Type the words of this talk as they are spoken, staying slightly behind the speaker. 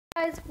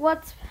Guys,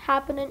 what's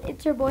happening?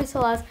 It's your boy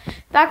Celeste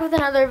back with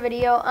another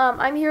video.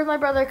 I'm here with my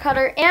brother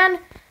Cutter and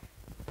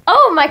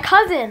my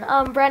cousin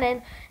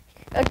Brennan.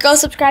 Go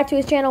subscribe to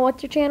his channel.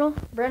 What's your channel?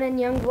 Brennan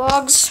Young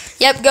Vlogs.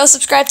 Yep, go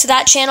subscribe to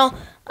that channel.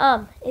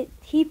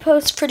 He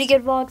posts pretty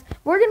good vlogs.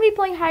 We're gonna be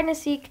playing hide and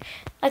seek.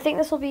 I think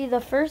this will be the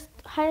first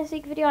hide and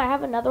seek video. I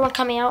have another one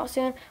coming out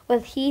soon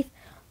with Heath.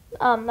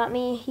 Not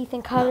me, Heath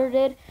and Cutter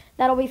did.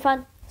 That'll be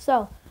fun.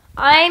 So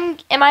am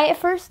I at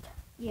first?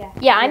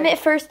 Yeah, I'm at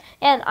first,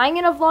 and I'm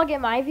gonna vlog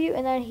in my view,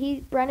 and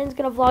then Brennan's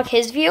gonna vlog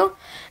his view,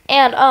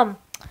 and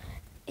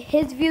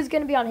his view is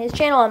gonna be on his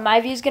channel, and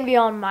my view is gonna be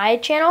on my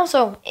channel.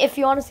 So if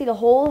you want to see the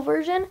whole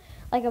version,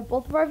 like of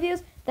both of our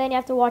views, then you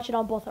have to watch it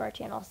on both of our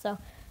channels. So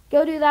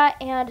go do that,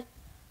 and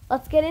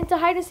let's get into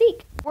hide and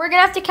seek. We're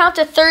gonna have to count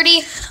to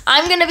 30.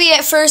 I'm gonna be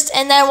at first,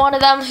 and then one of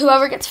them,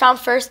 whoever gets found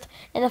first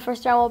in the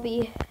first round, will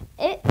be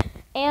it.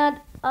 And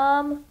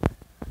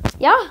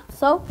yeah,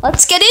 so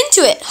let's get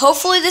into it.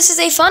 Hopefully this is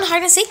a fun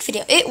hide and seek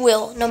video. It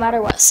will, no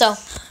matter what. So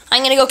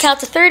I'm gonna go count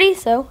to 30,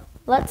 so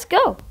let's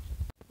go.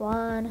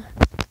 1,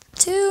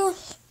 2,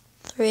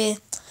 3,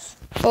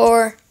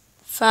 4,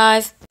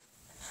 5,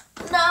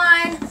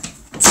 9,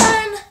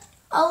 10,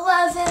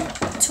 11,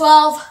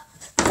 12,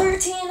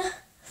 13,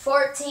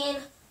 14,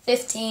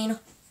 15,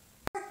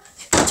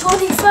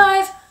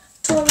 25,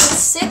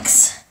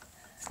 26,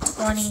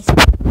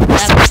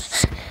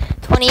 27,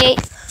 28,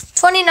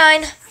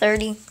 29,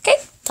 30. Okay,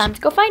 time to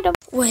go find them.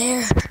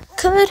 Where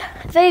could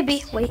they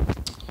be? Wait,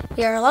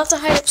 we are allowed to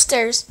hide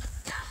upstairs.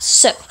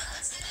 So,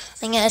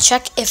 I'm going to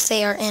check if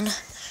they are in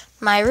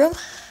my room.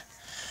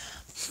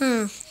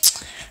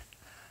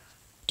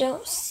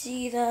 Don't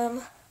see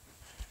them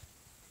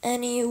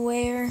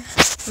anywhere.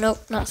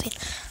 Nope, not seen.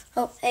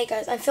 Oh, hey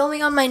guys, I'm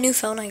filming on my new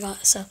phone I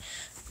got, so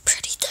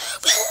pretty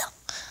dope. Let's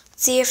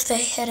see if they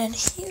hid in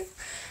here.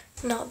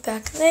 Not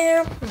back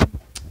there.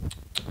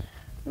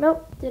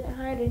 Nope, didn't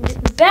hide in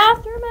the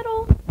bathroom at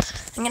all.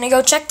 I'm gonna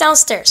go check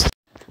downstairs.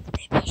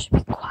 Maybe I should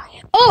be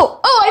quiet.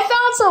 Oh, I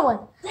found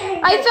someone.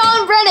 I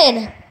found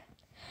Brennan.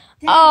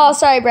 Oh,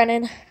 sorry,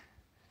 Brennan.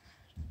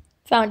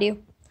 Found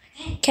you.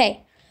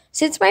 Okay,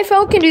 since my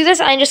phone can do this,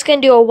 I'm just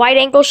gonna do a wide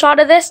angle shot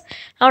of this.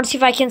 I want to see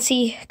if I can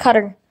see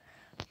Cutter.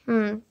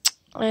 I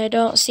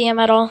don't see him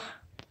at all.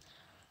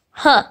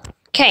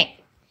 Okay,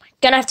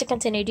 gonna have to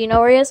continue. Do you know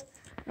where he is?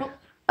 Nope.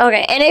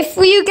 Okay, and if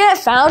you get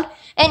found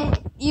and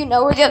you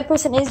know where the other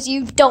person is,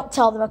 you don't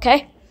tell them,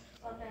 okay?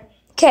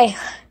 Okay.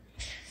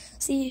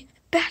 See,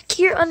 back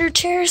here under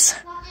chairs.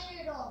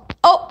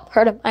 Oh,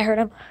 heard him. I heard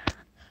him.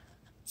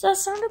 So that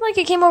sounded like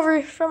it came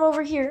from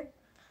over here.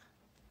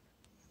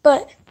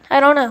 But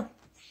I don't know.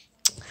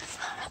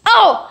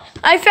 Oh,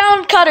 I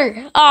found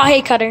Cutter. Oh,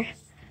 hey, Cutter.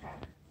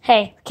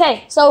 Hey.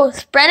 Okay, so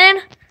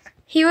Brennan,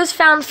 he was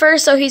found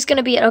first, so he's going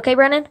to be it. Okay,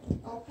 Brennan?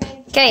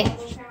 Okay.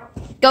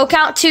 Go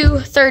count to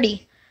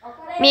 30.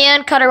 Okay. Me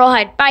and Cutter will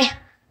hide. Bye.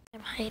 I'm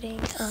hiding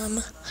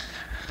upstairs,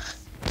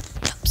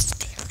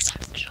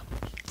 actually. I'm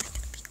gonna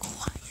be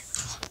quiet.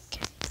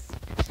 Okay.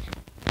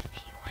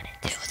 He went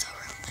into the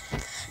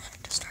room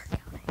to start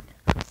counting.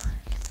 I'm gonna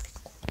be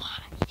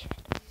quiet.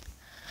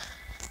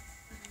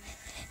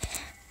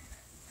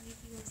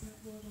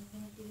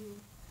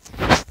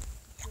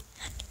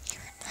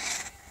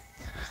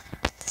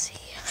 Let's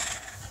see.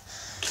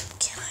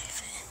 Can I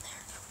fit in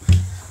there?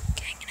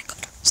 Okay, I'm gonna go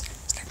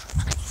downstairs. Never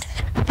mind.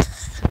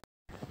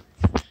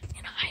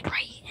 Hide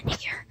right in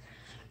here.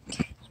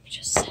 Okay, let me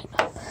just set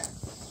up.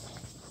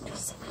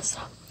 Just set this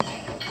up.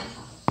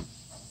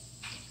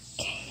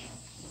 Okay.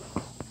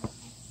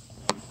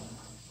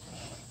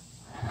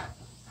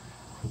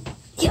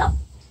 Yep.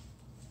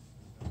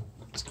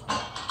 Let's go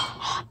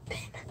hop in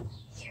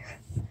here.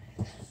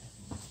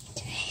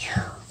 Okay.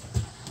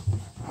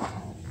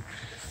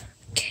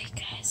 Okay,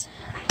 guys.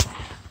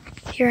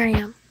 Here I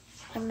am.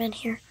 I'm in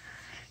here.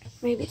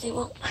 Maybe they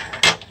won't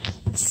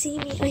see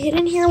me. I hid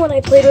in here when I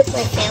played with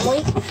my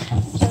family,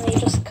 so they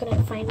just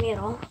couldn't find me at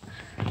all.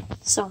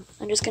 So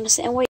I'm just gonna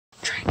sit and wait.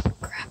 Try and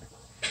grab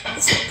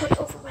this and put it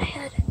over my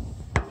head.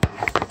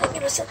 I'm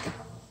gonna set the.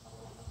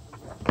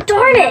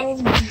 Darn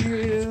it!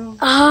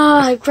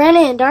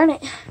 Brennan, darn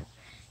it.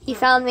 He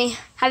found me.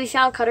 Have you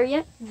found Cutter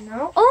yet?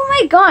 No. Oh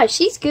my gosh,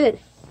 he's good.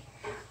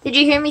 Did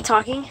you hear me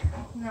talking?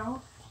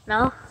 No.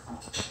 No?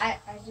 I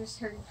just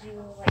heard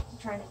you like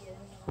trying to get in.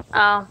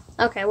 Oh,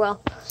 okay,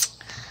 well.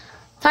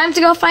 Time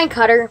to go find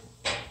Cutter.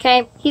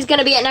 Okay, he's going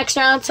to be at next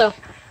round, so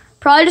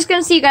probably just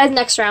going to see you guys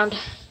next round.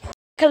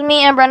 Because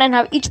me and Brennan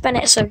have each been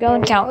it, so go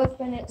and count.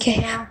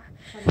 Okay.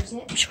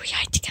 Should we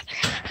hide together?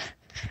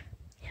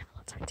 Yeah,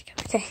 let's hide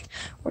together. Okay,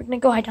 we're going to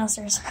go hide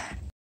downstairs.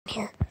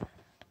 Here.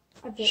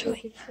 Should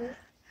we?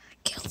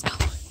 Okay, let's go.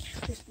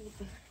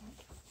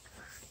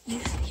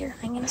 Here,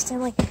 I'm going to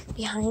stand like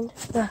behind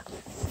the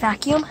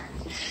vacuum.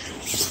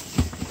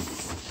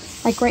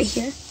 Like right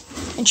here.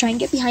 And try and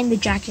get behind the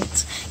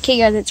jackets. Okay,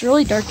 guys, it's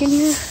really dark in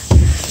here,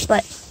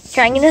 but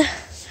here I'm gonna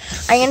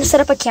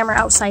set up a camera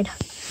outside.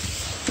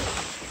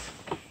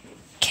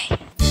 Okay.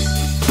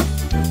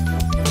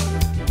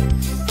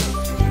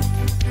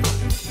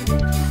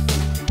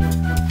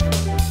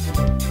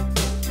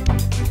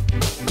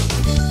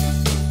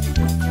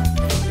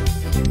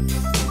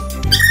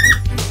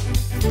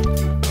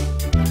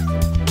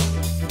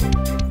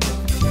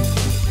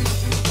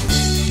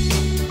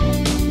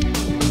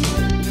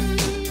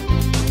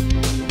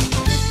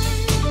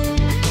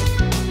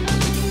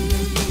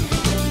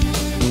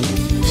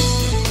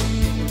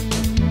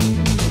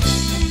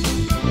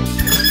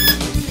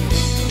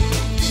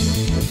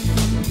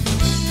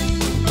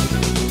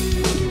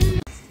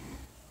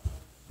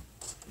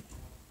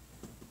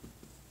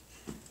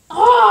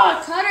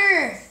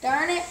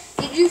 darn it.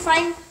 Did you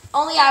find?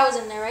 Only I was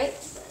in there, right?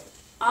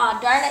 Ah,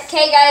 darn it.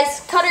 Okay,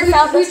 guys. Cutter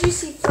found us. Who'd you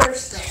see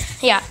first,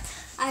 though? Yeah.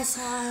 I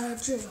saw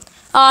Drew.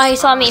 Oh, he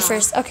saw me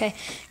first. Okay.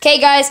 Okay,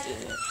 guys.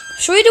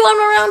 Should we do one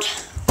more round?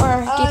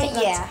 Or do you think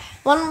that's yeah.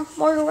 one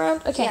more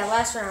round? Okay. Yeah,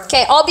 last round.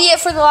 Okay, I'll be it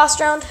for the last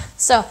round.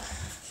 So,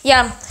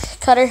 yeah,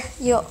 Cutter,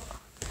 you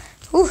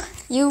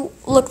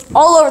looked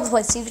all over the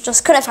place. You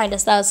just couldn't find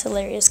us. That was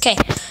hilarious. Okay,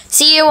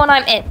 see you when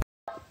I'm in.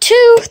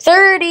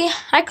 2:30.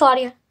 Hi,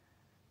 Claudia.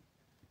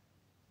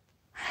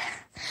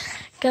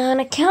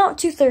 Gonna count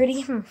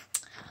 2:30.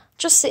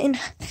 Just sitting.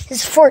 This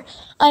is 4.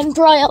 I'm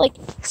probably at like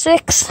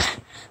 6,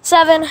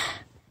 7,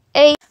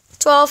 8,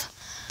 12,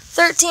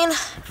 13,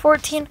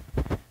 14,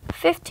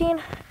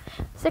 15,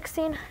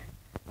 16,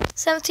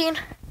 17,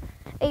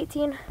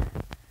 18,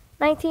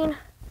 19,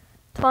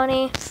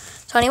 20,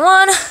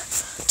 21,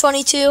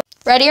 22.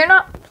 Ready or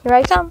not? Here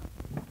I come.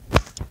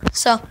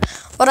 So,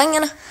 what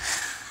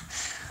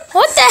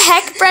the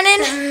heck,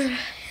 Brennan?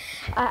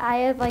 I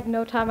had like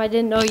no time. I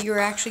didn't know you were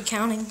actually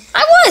counting.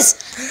 I was.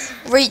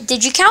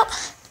 Did you count?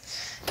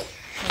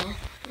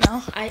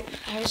 No. I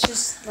was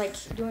just like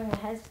doing a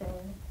head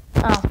thing.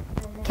 Oh.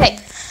 Okay.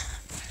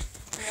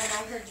 And then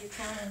I heard you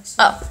counting. So.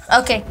 Oh,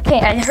 okay. Okay,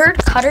 I heard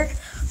Cutter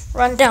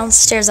run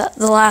downstairs at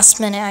the last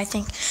minute, I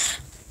think.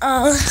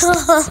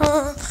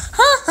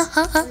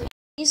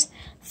 These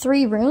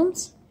 3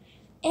 rooms,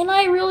 and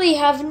I really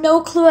have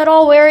no clue at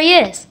all where he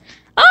is.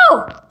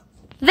 Oh!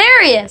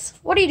 There he is.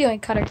 What are you doing,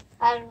 Cutter?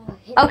 I don't know.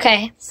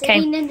 Okay.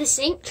 Sitting in the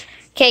sink.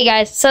 Okay,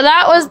 guys. So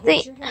that was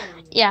the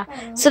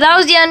So that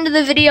was the end of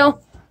the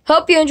video.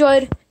 Hope you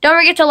enjoyed. Don't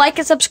forget to like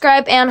and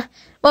subscribe, and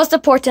most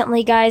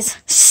importantly, guys,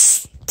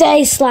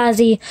 stay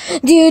slazzy.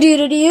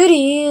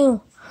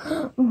 Do.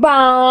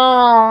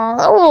 Bow.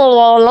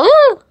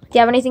 Do you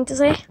have anything to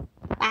say?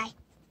 Bye.